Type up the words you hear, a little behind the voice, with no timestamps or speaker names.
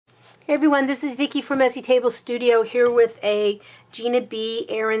Hey everyone, this is Vicki from Messy Table Studio here with a Gina B.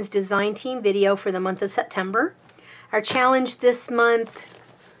 Ahrens design team video for the month of September. Our challenge this month,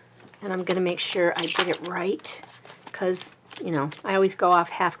 and I'm going to make sure I get it right because, you know, I always go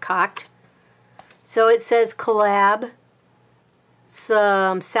off half-cocked. So it says collab,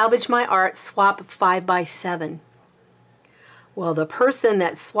 salvage my art, swap 5x7. Well, the person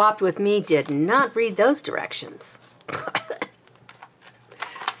that swapped with me did not read those directions.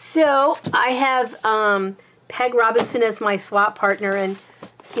 So I have Peg Robinson as my swap partner, and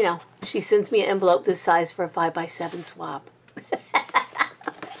you know, she sends me an envelope this size for a 5x7 swap.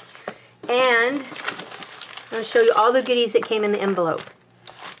 And I'm going to show you all the goodies that came in the envelope.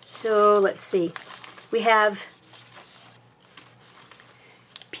 So let's see. We have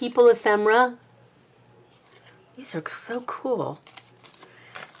people ephemera. These are so cool.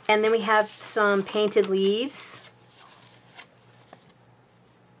 And then we have some painted leaves.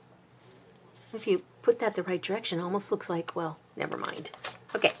 If you put that the right direction, it almost looks like, well, never mind.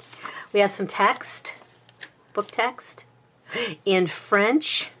 Okay, we have some text, book text, in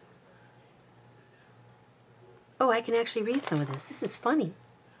French. Oh, I can actually read some of this. This is funny.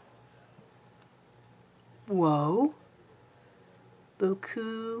 Whoa.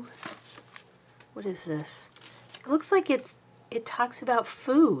 Beaucoup. What is this? It looks like it talks about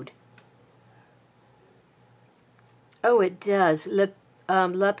food. Oh, it does. Le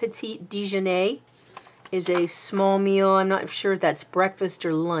Petit Déjeuner is a small meal. I'm not sure if that's breakfast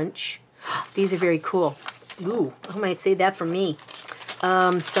or lunch. These are very cool. Ooh, I might say that for me.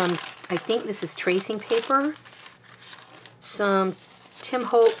 I think this is tracing paper. Some Tim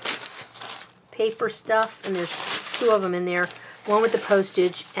Holtz paper stuff, and there's two of them in there. One with the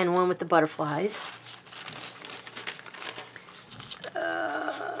postage and one with the butterflies.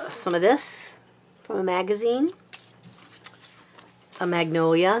 Some of this from a magazine. A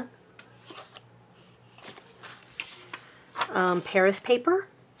magnolia, Paris paper,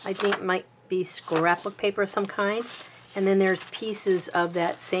 I think it might be scrapbook paper of some kind, and then there's pieces of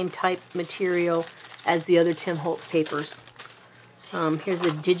that same type material as the other Tim Holtz papers. Here's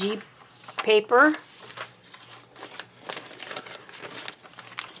a digi paper.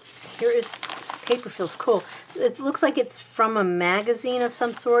 This paper feels cool. It looks like it's from a magazine of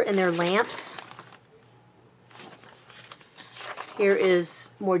some sort, and they're lamps. Here is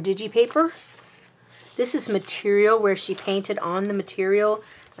more digi-paper. This is material where she painted on the material.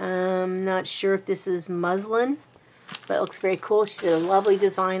 I'm not sure if this is muslin, but it looks very cool. She did a lovely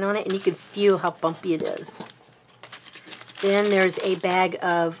design on it, and you can feel how bumpy it is. Then there's a bag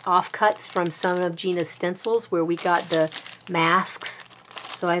of offcuts from some of Gina's stencils where we got the masks.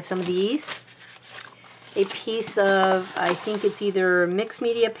 So I have some of these. A piece of, I think it's either mixed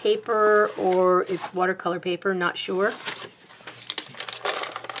media paper or it's watercolor paper, not sure.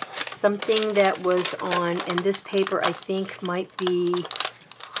 Something that was on, and this paper I think might be,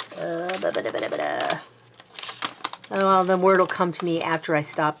 oh, well, the word will come to me after I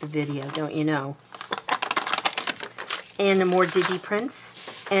stop the video, don't you know? And more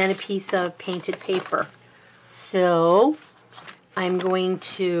digi-prints, and a piece of painted paper. So, I'm going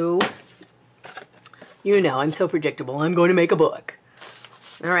to, you know, I'm so predictable, I'm going to make a book.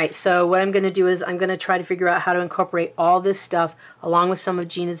 Alright, so what I'm going to do is I'm going to try to figure out how to incorporate all this stuff along with some of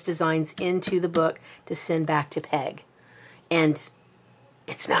Gina's designs into the book to send back to Peg. And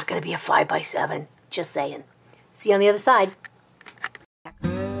it's not going to be a 5x7, just saying. See you on the other side.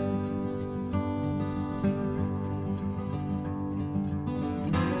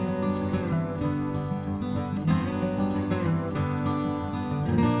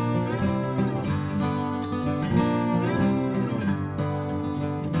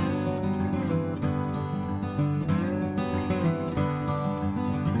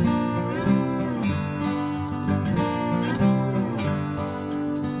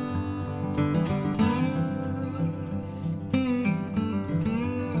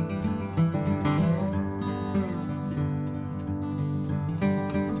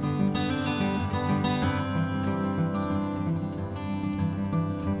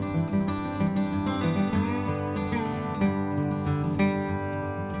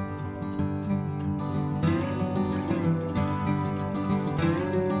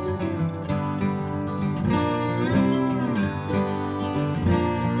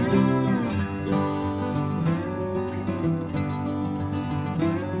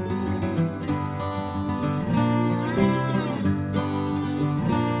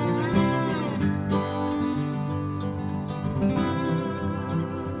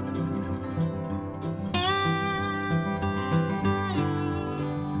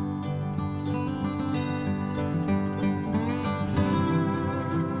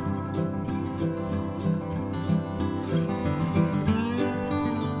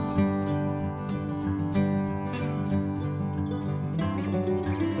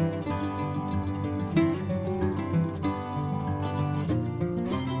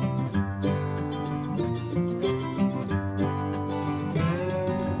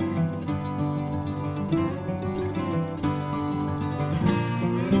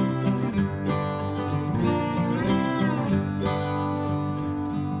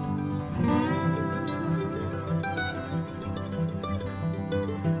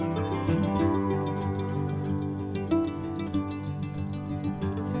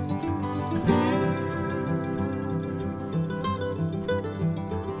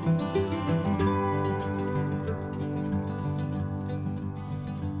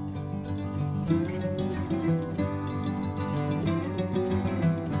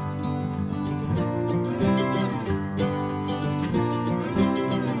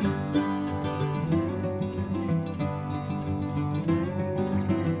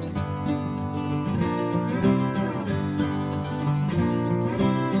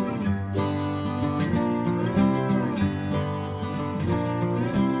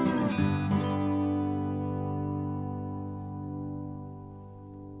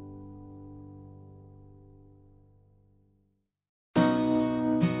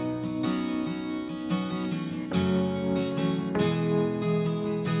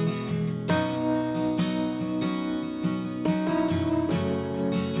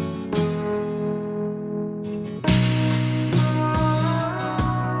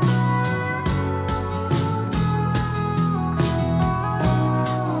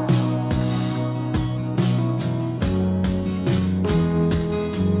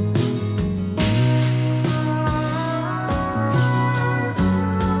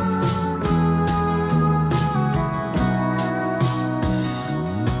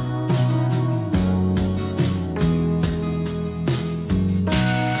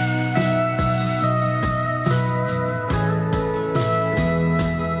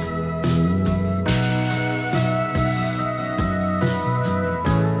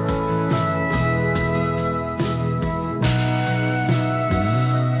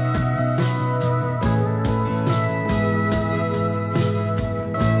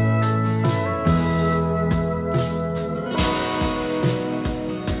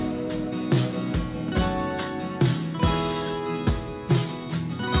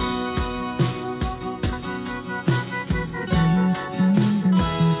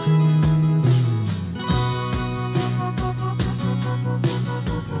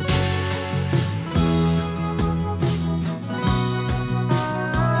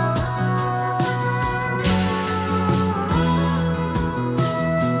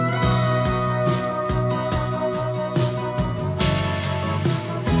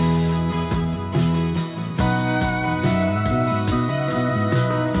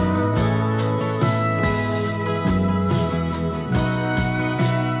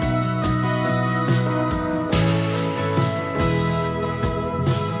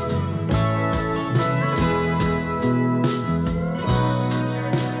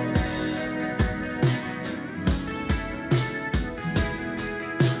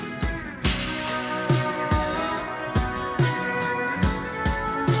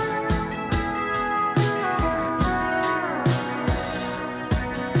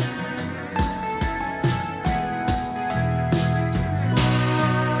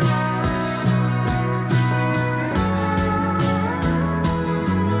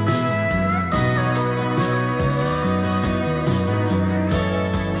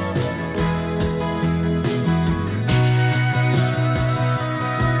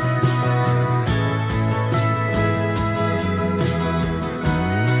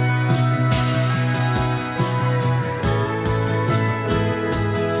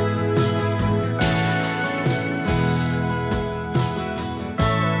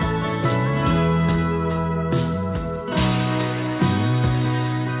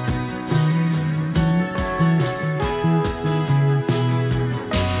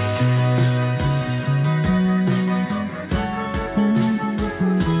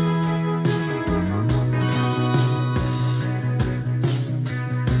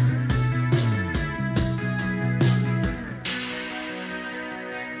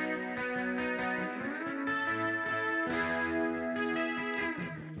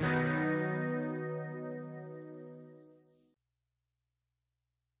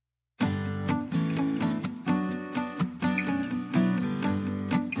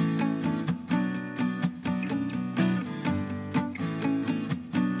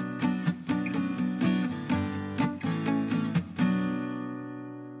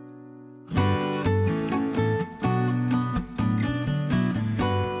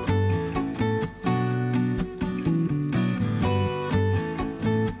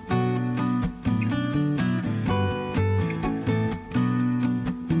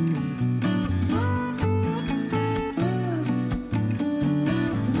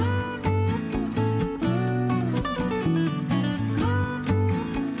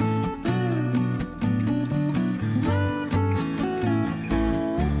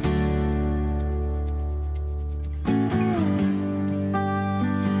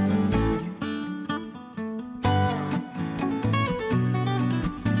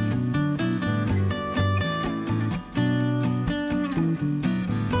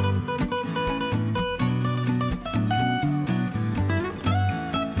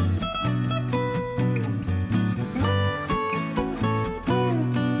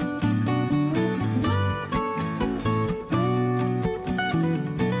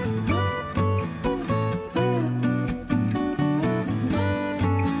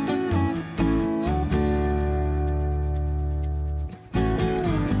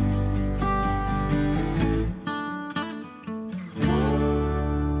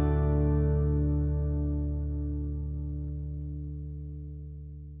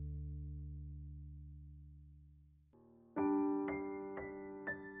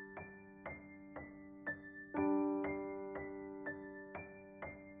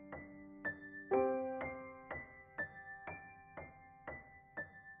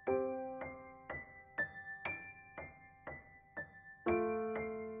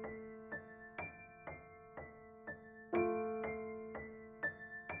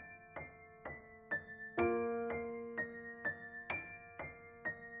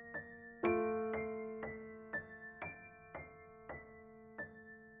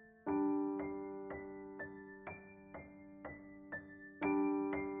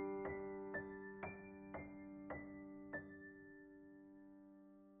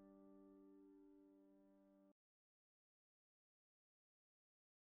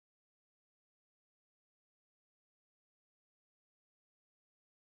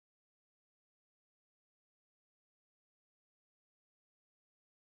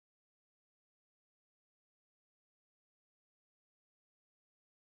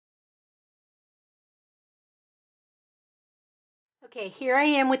 Okay, here I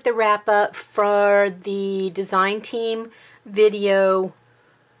am with the wrap up for the design team video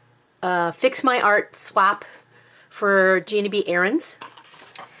Fix My Art swap for Gina B. Ahrens.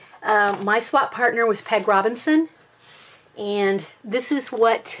 My swap partner was Peg Robinson, and this is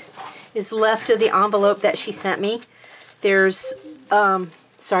what is left of the envelope that she sent me. There's,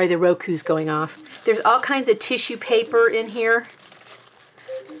 sorry, the Roku's going off. There's all kinds of tissue paper in here.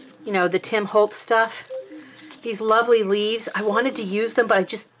 You know, the Tim Holtz stuff. These lovely leaves. I wanted to use them, but I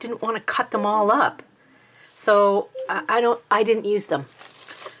just didn't want to cut them all up. So I didn't use them.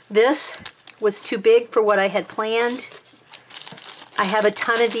 This was too big for what I had planned. I have a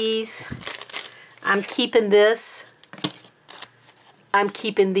ton of these. I'm keeping this. I'm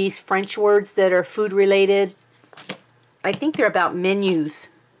keeping these French words that are food related. I think they're about menus.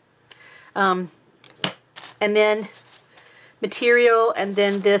 And then material, and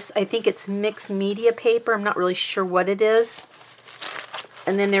then this, I think it's mixed media paper. I'm not really sure what it is.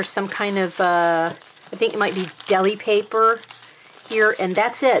 And then there's some kind of, I think it might be deli paper here, and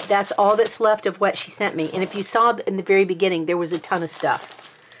that's it. That's all that's left of what she sent me. And if you saw in the very beginning, there was a ton of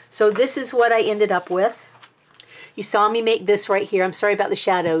stuff. So this is what I ended up with. You saw me make this right here. I'm sorry about the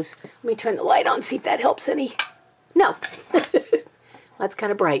shadows. Let me turn the light on, see if that helps any. No. That's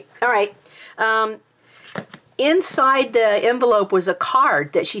kind of bright. All right. Inside the envelope was a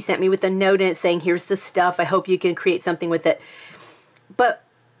card that she sent me with a note in it saying, here's the stuff. I hope you can create something with it. But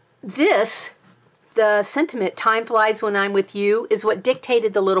this, the sentiment, time flies when I'm with you, is what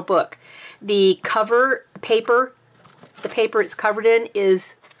dictated the little book. The cover paper, the paper it's covered in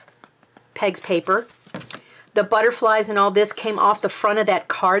is Peg's paper. The butterflies and all this came off the front of that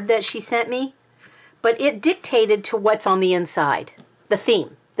card that she sent me. But it dictated to what's on the inside. The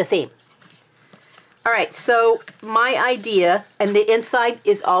theme. All right, so my idea, and the inside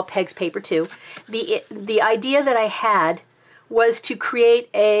is all Peg's paper too. The idea that I had was to create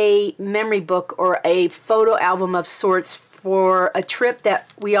a memory book or a photo album of sorts for a trip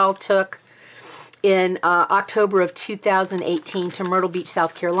that we all took in October of 2018 to Myrtle Beach,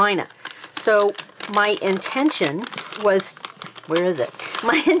 South Carolina. So my intention was, where is it?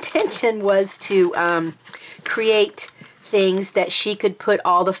 My intention was to create things that she could put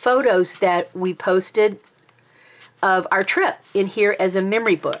all the photos that we posted of our trip in here as a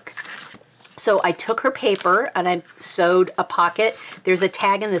memory book. So I took her paper and I sewed a pocket. There's a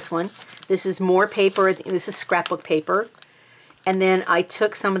tag in this one. This is more paper. This is scrapbook paper. And then I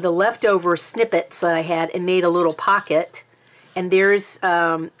took some of the leftover snippets that I had and made a little pocket. And there's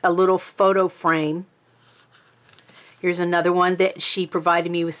a little photo frame. Here's another one that she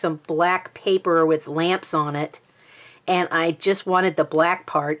provided me with some black paper with lamps on it. And I just wanted the black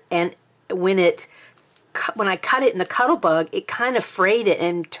part, and when I cut it in the Cuttlebug, it kind of frayed it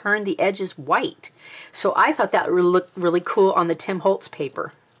and turned the edges white. So I thought that would look really cool on the Tim Holtz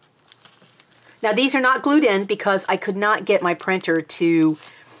paper. Now these are not glued in because I could not get my printer to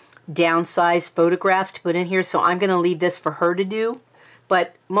downsize photographs to put in here, so I'm going to leave this for her to do,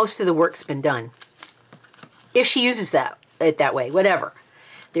 but most of the work's been done. If she uses it that way, whatever.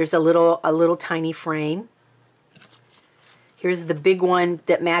 There's a little tiny frame. Here's the big one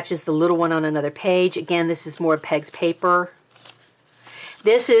that matches the little one on another page. Again, this is more Peg's paper.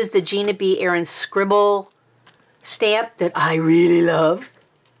 This is the Gina B. Ahrens scribble stamp that I really love.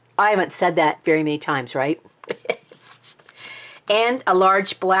 I haven't said that very many times, right? And a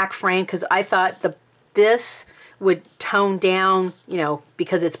large black frame because I thought this would tone down, you know,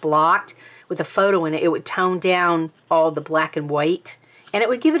 because it's blocked with a photo in it, it would tone down all the black and white. And it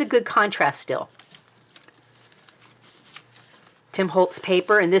would give it a good contrast still. Tim Holtz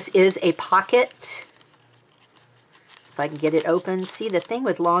paper, and this is a pocket. If I can get it open. See, the thing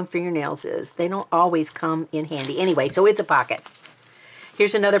with long fingernails is they don't always come in handy. Anyway, so it's a pocket.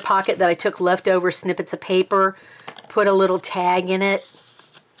 Here's another pocket that I took leftover snippets of paper, put a little tag in it.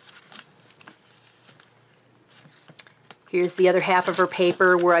 Here's the other half of her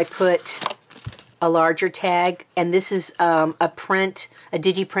paper where I put a larger tag, and this is a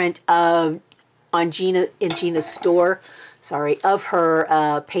digiprint on Gina's store. Sorry, of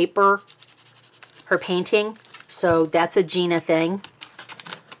her paper, her painting. So that's a Gina thing.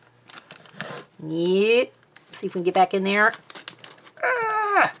 Yep. See if we can get back in there.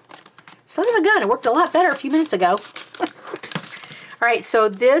 Son of a gun, it worked a lot better a few minutes ago. All right, so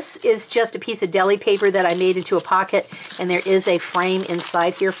this is just a piece of deli paper that I made into a pocket, and there is a frame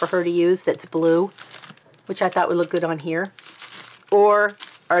inside here for her to use that's blue, which I thought would look good on here. Or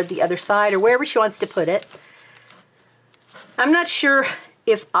the other side, or wherever she wants to put it. I'm not sure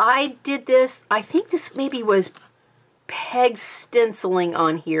if I did this. I think this maybe was Peg stenciling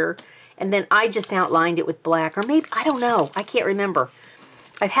on here, And then I just outlined it with black, or maybe, I don't know, I can't remember.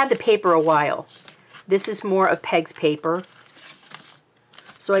 I've had the paper a while. This is more of Peg's paper.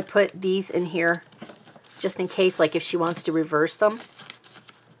 So I put these in here just in case, like if she wants to reverse them.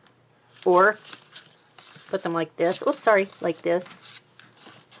 Or put them like this. Oops, sorry, like this.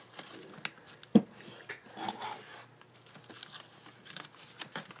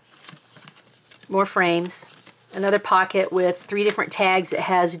 More frames. Another pocket with 3 different tags. It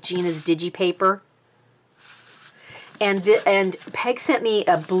has Gina's digipaper. And Peg sent me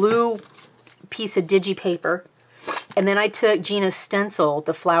a blue piece of digipaper. And then I took Gina's stencil,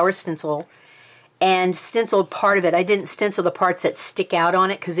 the flower stencil, and stenciled part of it. I didn't stencil the parts that stick out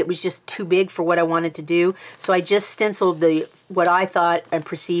on it because it was just too big for what I wanted to do. So I just stenciled what I thought and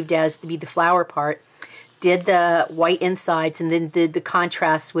perceived as to be the flower part. Did the white insides and then did the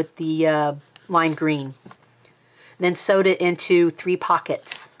contrast with the lime green. Then sewed it into 3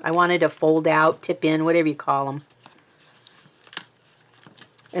 pockets. I wanted to fold out, tip in, whatever you call them.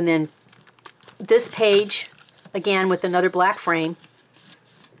 And then this page, again with another black frame.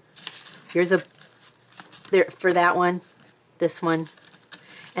 Here's for that one, this one.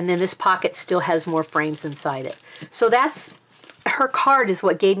 And then this pocket still has more frames inside it. So that's, her card is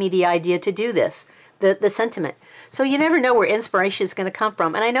what gave me the idea to do this, the sentiment. So you never know where inspiration is going to come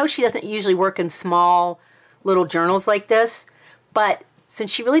from. And I know she doesn't usually work in small little journals like this, but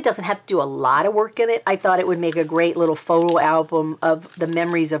since she really doesn't have to do a lot of work in it, I thought it would make a great little photo album of the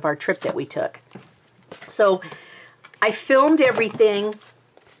memories of our trip that we took. So I filmed everything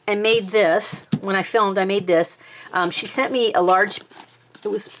and made this. When I filmed, I made this. She sent me a large, it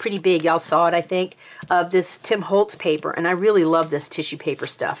was pretty big, y'all saw it I think, of this Tim Holtz paper, and I really love this tissue paper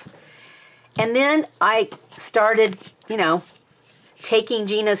stuff. And then I started, you know, taking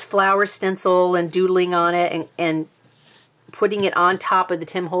Gina's flower stencil and doodling on it and putting it on top of the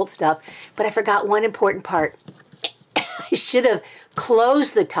Tim Holtz stuff. But I forgot one important part. I should have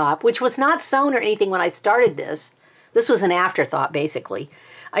closed the top, which was not sewn or anything when I started this. This was an afterthought, basically.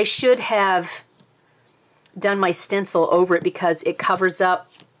 I should have done my stencil over it because it covers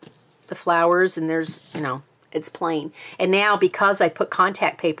up the flowers and there's, you know, it's plain. And now because I put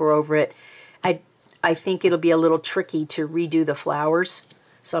contact paper over it, I think it'll be a little tricky to redo the flowers.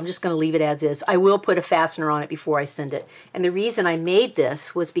 So I'm just going to leave it as is. I will put a fastener on it before I send it. And the reason I made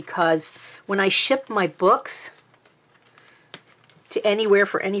this was because when I ship my books to anywhere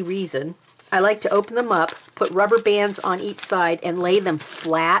for any reason, I like to open them up, put rubber bands on each side, and lay them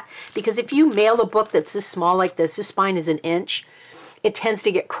flat. Because if you mail a book that's this small like this spine is 1 inch, it tends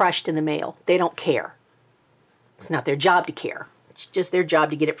to get crushed in the mail. They don't care. It's not their job to care. It's just their job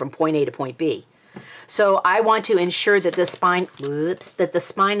to get it from point A to point B. So I want to ensure that the spine, that the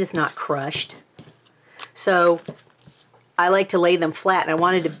spine is not crushed. So I like to lay them flat, and I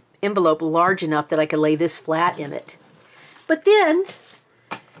wanted an envelope large enough that I could lay this flat in it. But then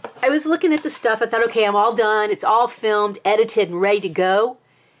I was looking at the stuff. I thought, okay, I'm all done. It's all filmed, edited, and ready to go.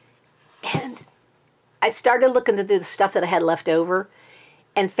 And I started looking through the stuff that I had left over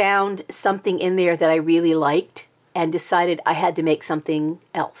and found something in there that I really liked and decided I had to make something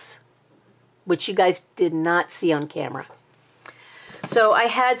else, which you guys did not see on camera. So I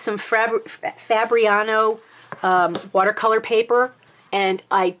had some Fabriano watercolor paper, and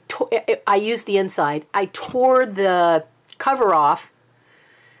I used the inside. I tore the cover off,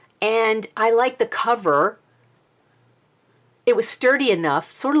 and I liked the cover. It was sturdy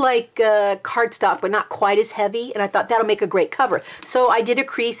enough, sort of like cardstock, but not quite as heavy, and I thought that'll make a great cover. So I did a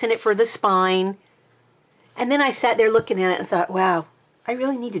crease in it for the spine, and then I sat there looking at it and thought, wow, I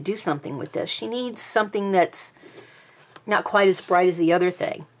really need to do something with this. She needs something that's not quite as bright as the other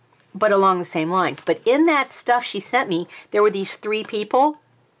thing, but along the same lines. But in that stuff she sent me, there were these 3 people,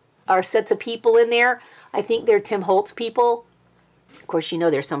 or sets of people in there. I think they're Tim Holtz people. Of course, you know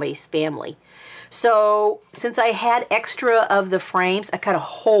they're somebody's family. So since I had extra of the frames, I cut a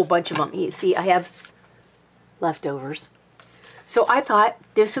whole bunch of them. You see, I have leftovers. So I thought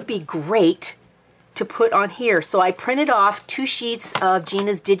this would be great to put on here. So I printed off 2 sheets of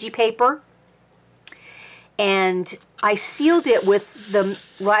Gina's digipaper, and I sealed it with the,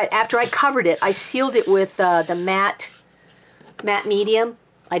 right after I covered it, I sealed it with the matte medium.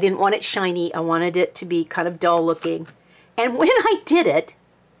 I didn't want it shiny. I wanted it to be kind of dull looking. And when I did it,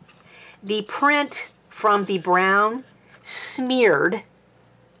 the print from the brown smeared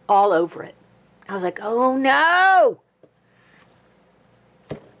all over it. I was like, oh no!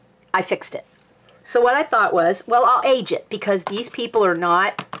 I fixed it. So what I thought was, well, I'll age it because these people are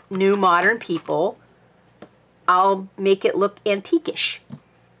not new modern people. I'll make it look antique-ish.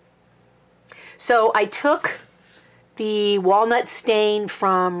 So I took the walnut stain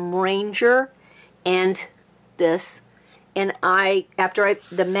from Ranger and this, and after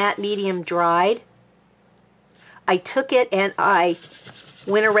the matte medium dried, I took it and I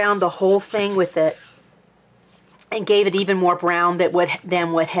went around the whole thing with it and gave it even more brown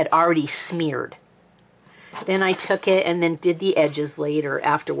than what had already smeared. Then I took it and then did the edges later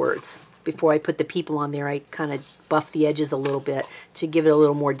afterwards. Before I put the people on there, I kind of buffed the edges a little bit to give it a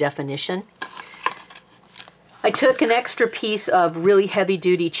little more definition. I took an extra piece of really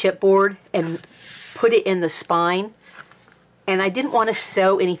heavy-duty chipboard and put it in the spine. And I didn't want to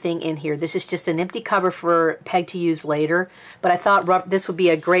sew anything in here. This is just an empty cover for Peg to use later. But I thought this would be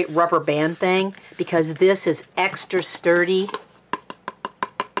a great rubber band thing because this is extra sturdy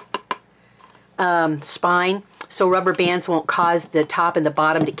spine. So rubber bands won't cause the top and the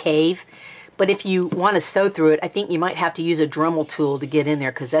bottom to cave. But if you want to sew through it, I think you might have to use a Dremel tool to get in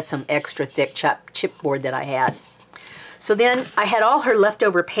there because that's some extra thick chipboard that I had. So then I had all her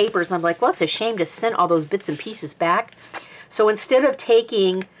leftover papers. I'm like, well, it's a shame to send all those bits and pieces back. So instead of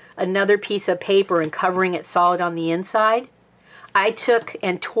taking another piece of paper and covering it solid on the inside, I took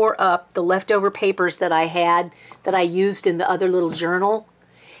and tore up the leftover papers that I had that I used in the other little journal,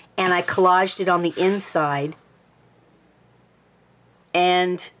 and I collaged it on the inside.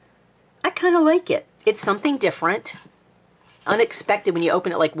 And I kind of like it. It's something different, unexpected when you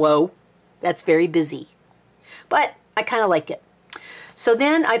open it, like, whoa, that's very busy. But I kind of like it. So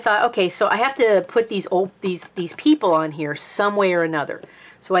then I thought, okay, so I have to put these people on here some way or another.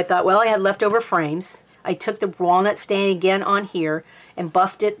 So I thought, well, I had leftover frames. I took the walnut stain again on here and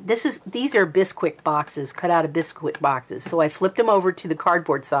buffed it. These are Bisquick boxes, cut out of Bisquick boxes. So I flipped them over to the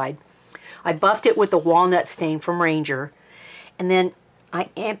cardboard side. I buffed it with the walnut stain from Ranger, and then I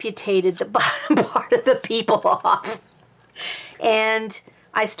amputated the bottom part of the people off. And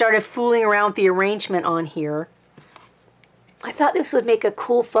I started fooling around with the arrangement on here. I thought this would make a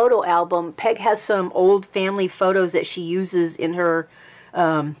cool photo album. Peg has some old family photos that she uses in her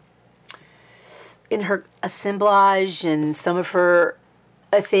assemblage and some of her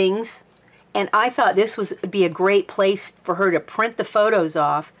things. And I thought this would be a great place for her to print the photos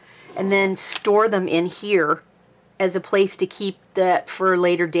off and then store them in here as a place to keep that for a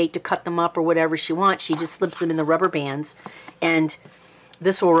later date to cut them up or whatever she wants. She just slips them in the rubber bands, and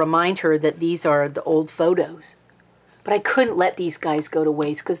this will remind her that these are the old photos. But I couldn't let these guys go to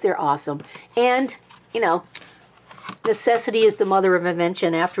waste because they're awesome. And, you know, necessity is the mother of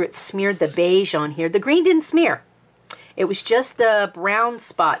invention. After it smeared the beige on here, the green didn't smear. It was just the brown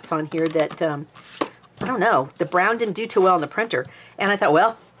spots on here that, I don't know, the brown didn't do too well on the printer. And I thought,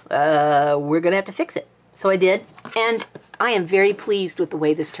 well, we're going to have to fix it. So I did. And I am very pleased with the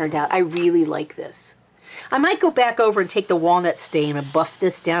way this turned out. I really like this. I might go back over and take the walnut stain and buff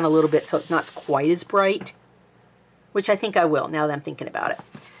this down a little bit so it's not quite as bright. Which I think I will, now that I'm thinking about it.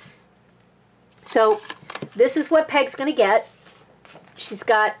 So, this is what Peg's going to get. She's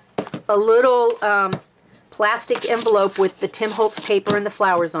got a little plastic envelope with the Tim Holtz paper and the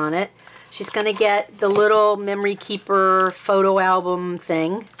flowers on it. She's going to get the little memory keeper photo album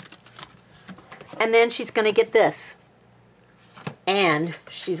thing. And then she's going to get this. And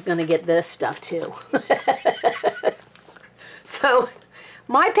she's going to get this stuff too. So,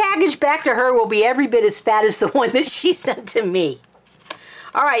 my package back to her will be every bit as fat as the one that she sent to me.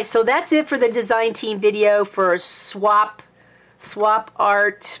 Alright, so that's it for the design team video for Swap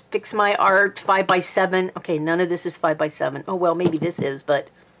Art, Fix My Art, 5x7. Okay, none of this is 5x7. Oh, well, maybe this is, but,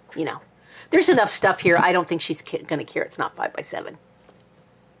 you know. There's enough stuff here. I don't think she's going to care it's not 5x7.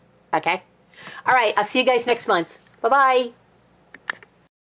 Okay? Alright, I'll see you guys next month. Bye-bye.